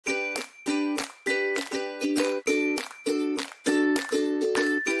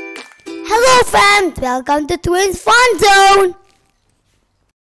friends, welcome to Twins Fun Zone.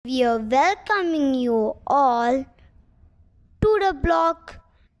 We are welcoming you all to the block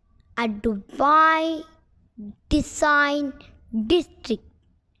at Dubai Design District.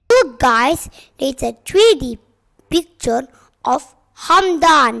 Look guys, it's a 3D picture of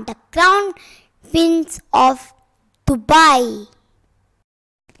Hamdan, the crown prince of Dubai.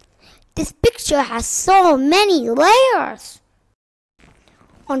 This picture has so many layers.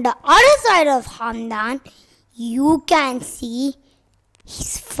 On the other side of Hamdan, you can see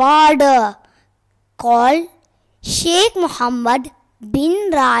his father called Sheikh Mohammed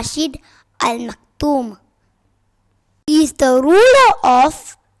bin Rashid Al Maktoum. He is the ruler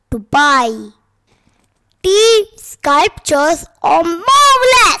of Dubai. These sculptures are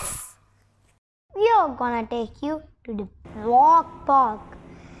marvelous. We are gonna take you to the block park.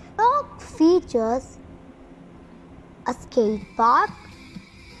 Block features a skate park,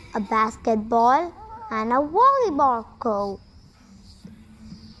 a basketball and a volleyball court,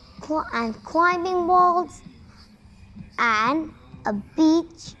 and climbing walls and a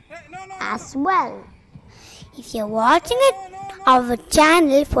beach as well. If you're watching our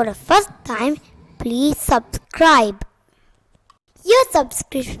channel for the first time, please subscribe. Your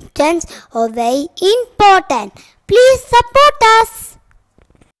subscriptions are very important. Please support us.